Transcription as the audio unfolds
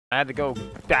I had to go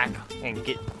back and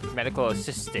get medical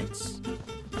assistance.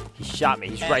 He shot me.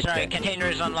 He's right sorry, there. Container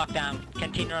is on lockdown.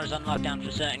 Container is on lockdown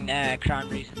for certain crime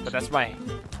reasons. But that's my...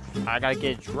 I gotta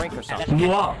get a drink or something.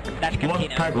 What? That's What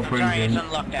Container. type of I'm sorry, it's reason?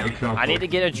 on lockdown. Example. I need to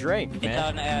get a drink, It's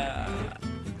man.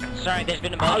 on, sorry, there's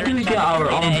been a How murder do we inside get our the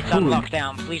own container. It's on food?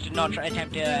 lockdown. Please do not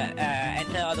attempt to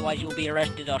enter, otherwise you will be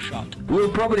arrested or shot.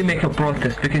 We'll probably make a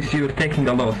protest because you're taking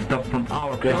a lot of stuff from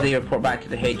our Grizzly, report back to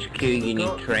the HQ. You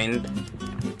need trained.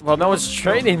 Well, no one's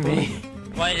training me.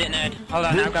 What is it, nerd? Hold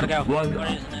on, I've gotta go. What?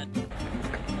 What is it,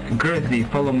 nerd? Grizzly,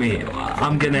 follow me.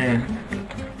 I'm gonna...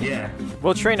 Yeah.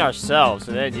 We'll train ourselves,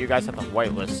 and then you guys have to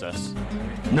whitelist us.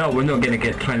 No, we're not gonna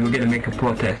get trained. We're gonna make a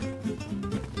protest.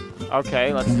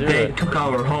 Okay, let's do They it. took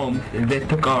our homes. They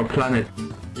took our planet.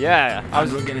 Yeah, I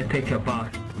And was we're gonna take a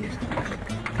bath.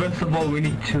 First of all, we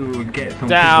need to get some...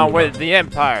 down people with back. the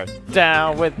Empire.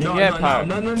 Down with the No, Empire.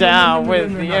 no, no, no, no, Down no, no,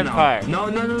 with no, the no, no. Empire. No,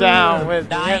 no, no, Down no, no. with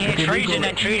the I Empire. hear treason,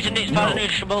 and treason is No.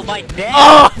 punishable by death.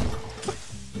 Oh!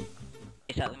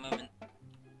 It's at the moment.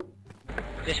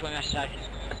 This way, Master Sergeant.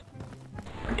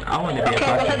 I want to be a Okay,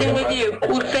 we're heading passenger. with you.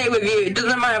 We'll stay with you. It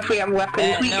doesn't matter if we have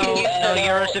weapons. We can use No, them.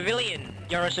 you're a civilian.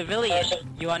 You're a civilian.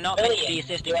 You are not meant to be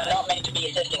assisting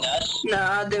us. No,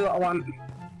 I'll do what I want.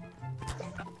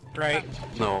 Right.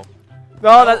 No.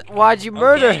 No, that, why'd you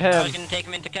murder Okay, I was him? gonna take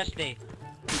him into custody.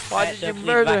 Why did So you please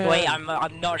murder back him? away.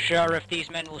 I'm not sure if these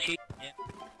men will shoot. Yeah.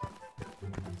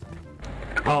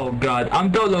 Oh god, I'm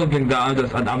downloading the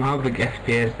others and I'm having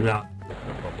FPS now.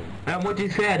 What did you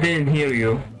say? I didn't hear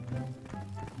you.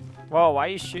 Whoa, why are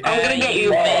you shooting? I'm gonna get you.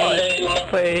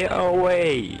 Stay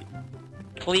away.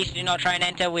 Please do not try and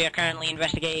enter. We are currently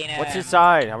investigating What's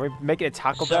inside? Are we making a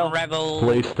Taco some Bell? rebel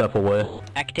Please step away.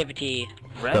 activity.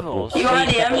 Rebels? You are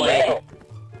Please step away. DM'd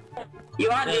me. You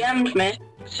are DM'd me.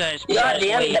 Sir, You are wait,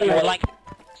 if you DM'd would me. like...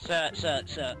 Sir,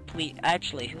 please,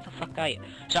 actually, who the fuck are you?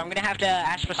 So I'm gonna have to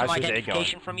ask for some How's your day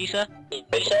identification from you, sir.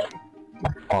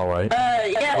 Alright.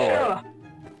 Yeah, sure.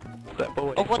 Step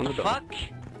away Oh, what from the door. fuck?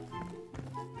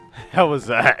 Hell was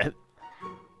that?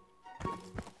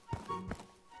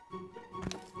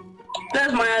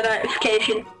 There's my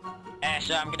identification.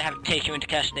 So I'm gonna have to take you into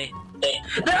custody.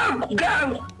 No,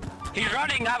 go! He's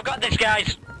running! I've got this,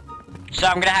 guys! So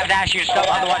I'm gonna have to ask you to stop,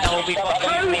 otherwise I will be fucking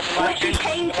Who me for slipped his life.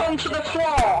 paint onto the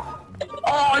floor?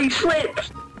 Oh, he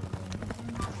slipped.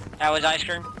 That was ice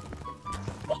cream.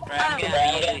 Right, I'm gonna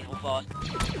have to use lethal force.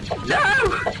 No!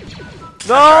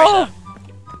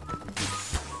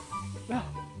 No!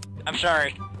 I'm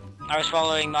sorry. I was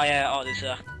following my orders,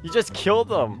 sir. You just killed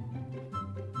them.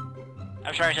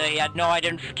 I'm sorry, sir. He had no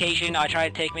identification. I tried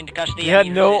to take him into custody. You and had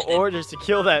he no resisted. orders to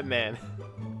kill that man.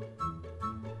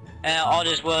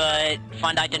 Orders were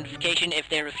find identification. If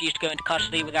they refused to go into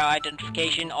custody without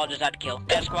identification, orders had to kill.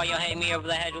 That's why you're hitting me over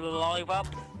the head with a lollipop?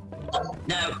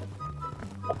 No.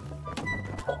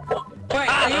 Wait,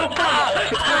 are you okay?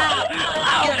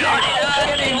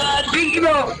 Beat him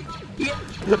up!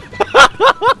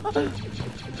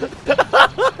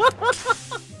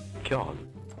 God.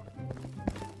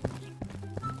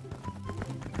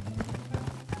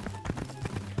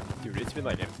 Dude, it's been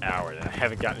like an hour and I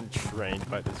haven't gotten trained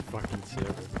by this fucking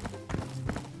server.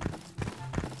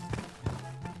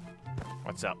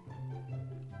 What's up?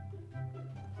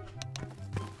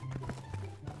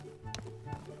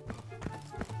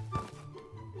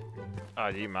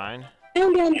 Oh, do you mind?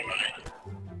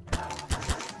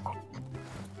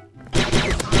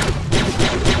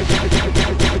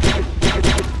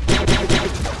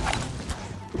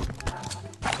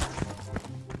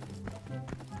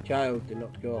 Child, do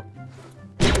not go.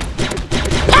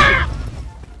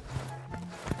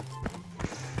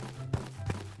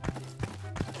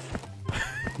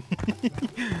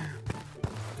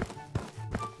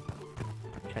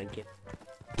 Can't get.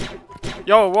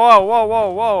 Yo, whoa, whoa,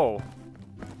 whoa, whoa!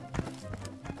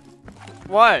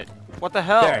 What? What the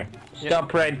hell? Sir,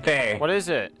 stop right there. What is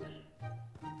it?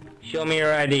 Show me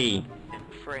your ID.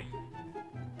 Free.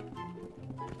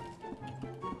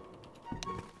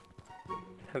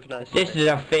 Have a nice This is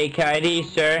a fake ID,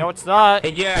 sir. No, it's not.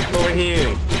 Hey Jack, over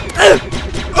here.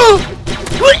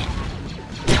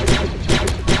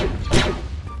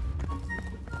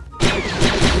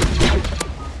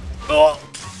 Oh.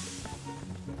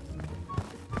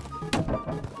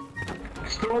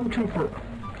 Stormtrooper,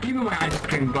 give me my ice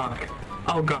cream back.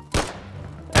 Oh god.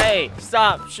 Hey,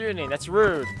 stop shooting. That's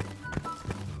rude.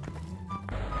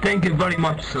 Thank you very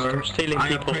much, sir. Stealing I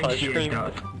people's ice appreciate cream,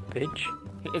 that.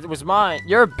 bitch. It was mine.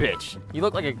 You're a bitch. You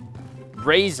look like a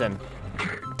raisin.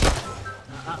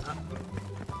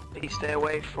 Please stay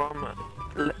away from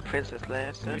Princess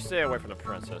Leia, sir. You stay away from the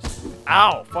princess.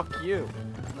 Ow! Fuck you.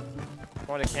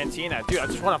 Going to Cantina. Dude, I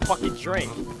just want a fucking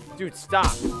drink. Dude,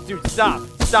 stop. Dude, stop.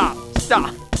 Stop.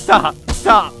 Stop. Stop.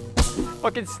 Stop.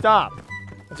 Fucking stop.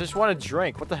 I just want a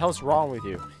drink. What the hell's wrong with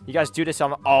you? You guys do this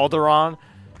on Alderaan?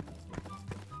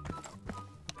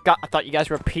 God, I thought you guys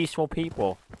were peaceful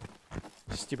people.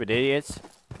 Stupid idiots.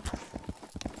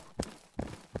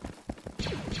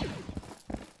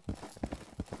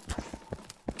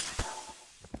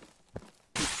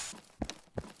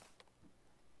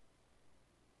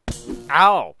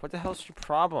 Ow! What the hell's your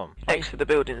problem? Exit the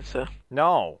building, sir.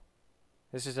 No.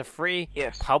 This is a free,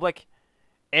 Yes. public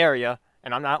area,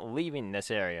 and I'm not leaving this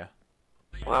area.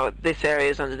 Well, this area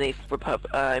is underneath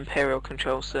Imperial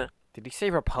control, sir. Did he say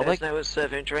Republic? There's no one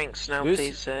serving drinks now. This-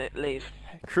 Please leave.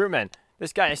 Crewman,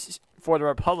 this guy is for the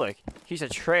Republic. He's a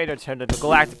traitor to the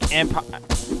Galactic Empire.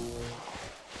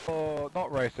 Oh,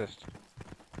 not racist.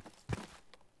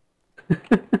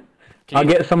 I'll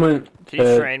get someone Can you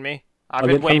to... train me? I've I'll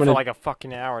been get waiting for someone to- like a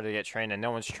fucking hour to get trained, and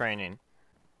no one's training.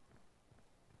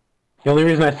 The only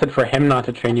reason I said for him not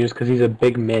to train you is because he's a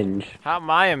big minge. How am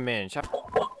I a minge? Wait,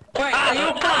 are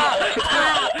you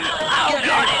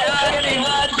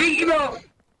beat him up!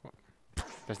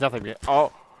 There's nothing.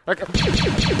 Oh. Okay.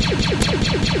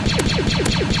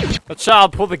 The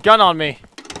child pulled the gun on me.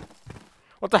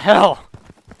 What the hell?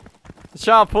 The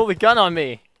child pulled the gun on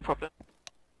me. Problem.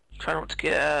 Try not to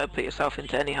get put yourself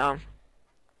into any harm.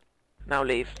 Now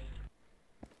leave.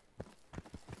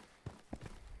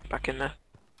 Back in there.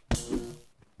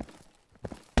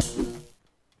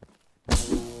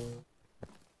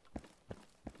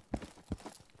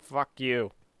 Fuck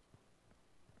you.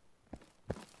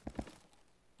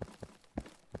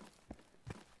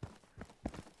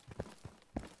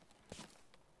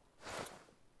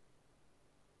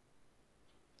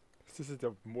 This is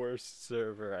the worst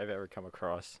server I've ever come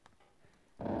across.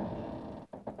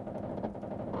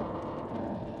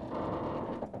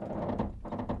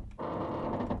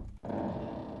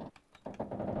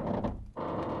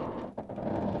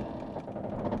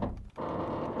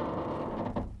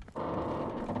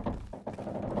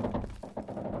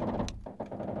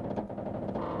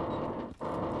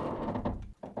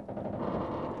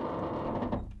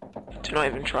 Do not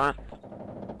even try.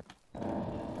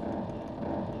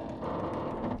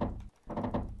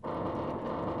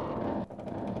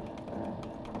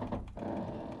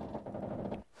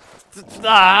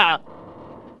 Ah!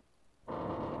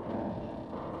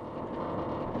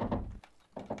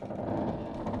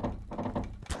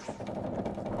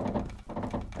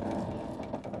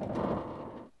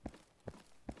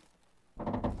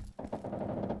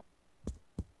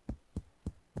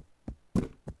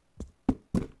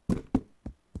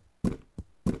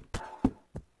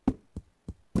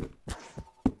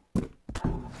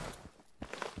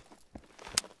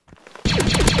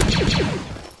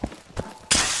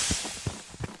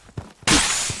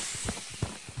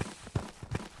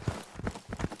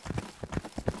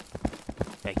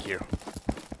 Thank you.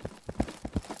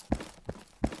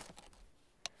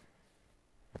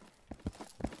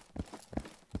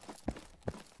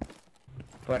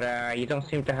 But you don't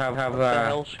seem to have What the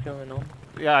hell's going on?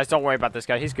 Guys, don't worry about this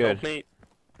guy. He's good.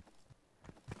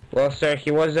 Well, sir,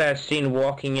 he was seen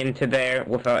walking into there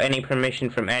without any permission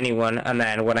from anyone, and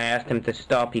then when I asked him to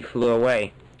stop, he flew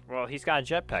away. Well, he's got a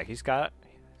jetpack. He's got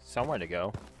somewhere to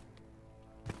go.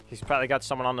 He's probably got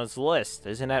someone on his list.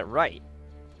 Isn't that right?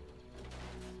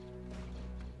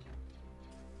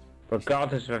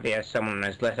 Regardless of if he has someone on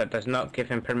his list, that does not give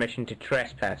him permission to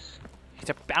trespass. He's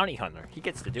a bounty hunter. He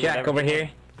gets to do Jack, whatever over he here.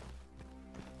 wants.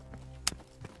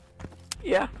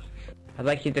 Yeah. I'd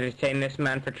like you to detain this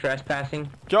man for trespassing.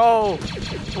 Go!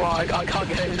 Well, I can't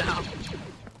get in now.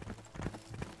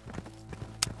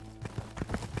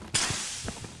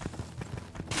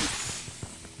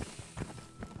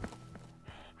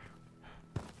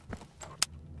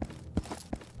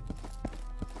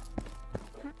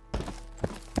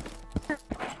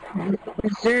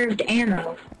 Reserved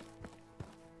ammo.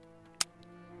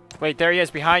 Wait, there he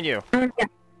is behind you.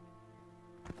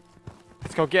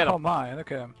 Let's go get him. Oh my,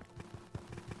 look at him.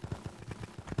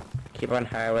 Keep on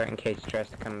high alert in case he tries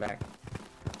to come back.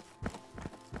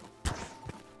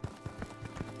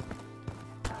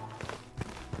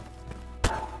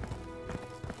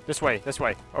 This way,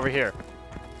 over here.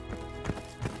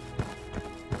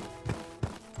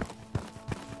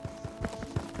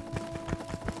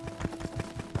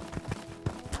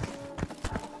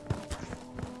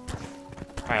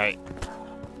 Alright.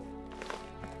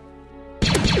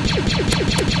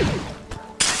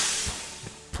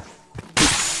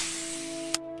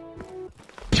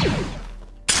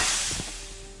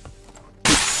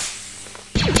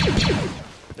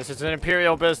 This is an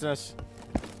Imperial business.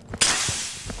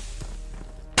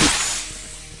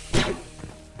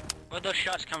 Where'd those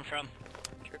shots come from?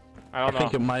 I I don't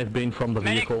think know. it might have been from the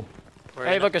Medic! vehicle.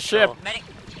 Hey, look, a ship. Medic!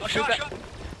 Oh, Shoot shot, that- shot!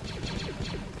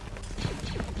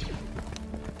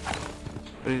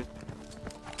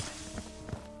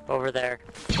 Over there.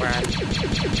 Where I'm...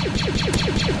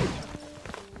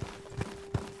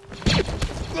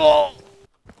 Oh!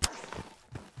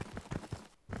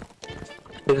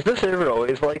 Is the server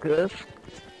always like this?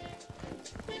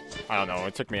 I don't know.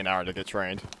 It took me an hour to get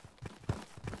trained.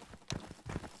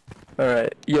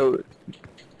 Alright, yo,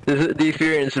 the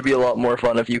experience would be a lot more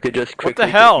fun if you could just What quickly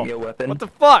the hell? give me a weapon. What the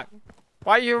fuck?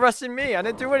 Why are you arresting me? I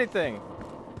didn't do anything.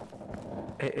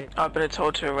 I've been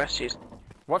told to arrest you.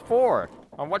 What for?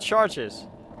 On what charges?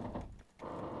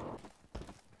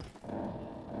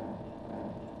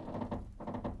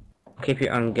 I'll keep you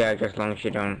on guard as long as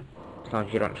you don't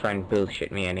try and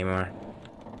bullshit me anymore.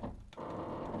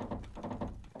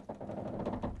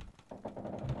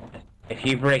 If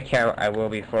you break out, I will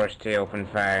be forced to open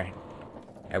fire.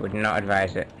 I would not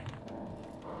advise it.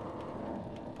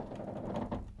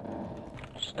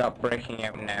 Stop breaking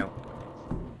out now.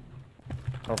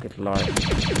 Oh, good lord.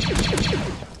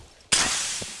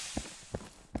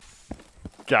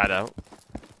 Got out.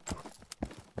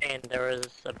 And there was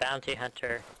a bounty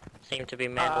hunter, seemed to be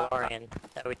Mandalorian,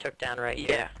 that we took down right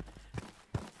Yeah.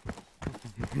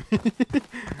 here.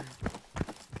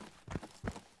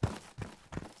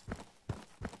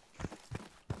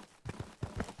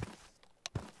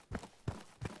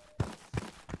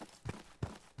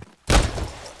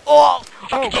 Oh!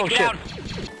 Oh shit. Down.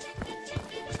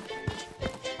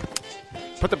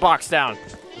 Put the box down.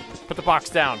 Put the box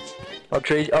down. I'll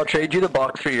trade you the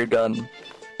box for your gun.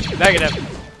 Negative.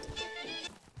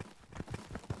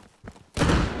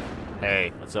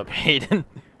 Hey, what's up, Hayden?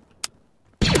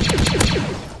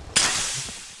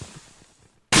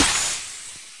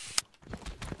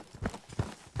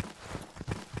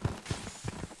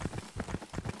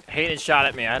 Hayden shot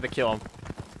at me. I had to kill him.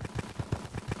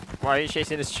 Why are you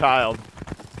chasing this child?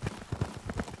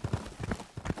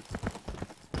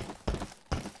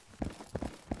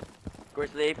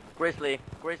 Grizzly,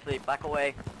 back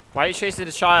away. Why are you chasing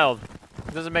the child?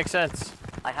 It doesn't make sense.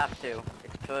 I have to.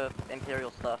 It's for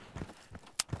Imperial stuff.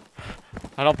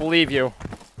 I don't believe you.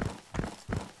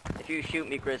 If you shoot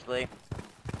me, Grizzly.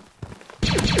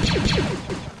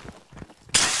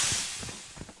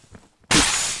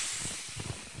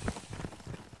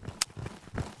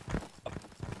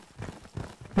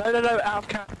 No, out of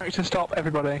character, stop,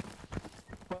 everybody.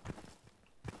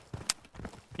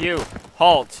 You,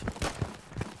 halt.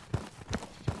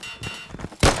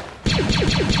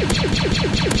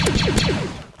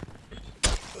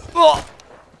 Oh!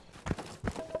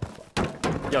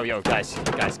 Yo, guys,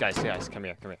 come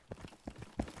here.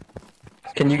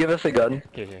 Can you give us a gun?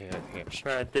 Here.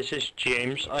 Alright, this is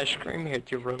James Ice Cream here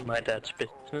to run my dad's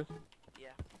business. Yeah.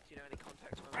 Do you know any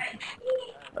contact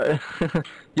with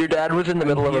Your dad was in the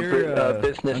middle of a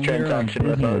business transaction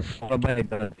with us.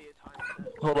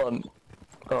 Hold on.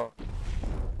 Oh.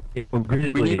 We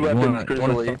need weapons,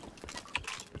 Grizzly.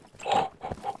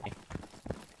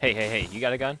 Hey, you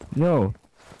got a gun? No,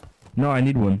 I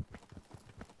need one.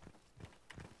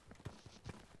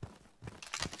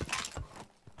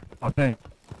 Okay.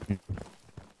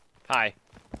 Hi.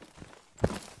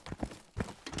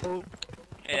 Yeah. What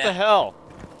the hell?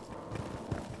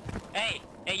 Hey,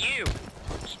 you!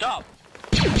 Stop!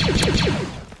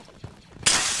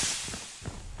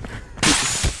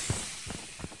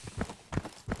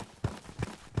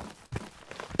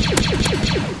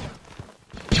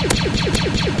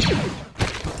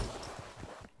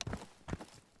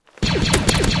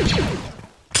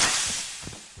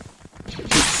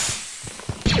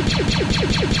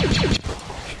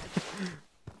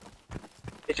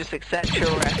 Just accept your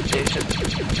arrest, dude.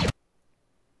 Just...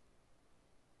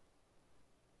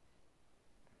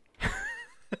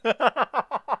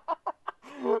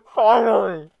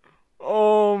 Finally!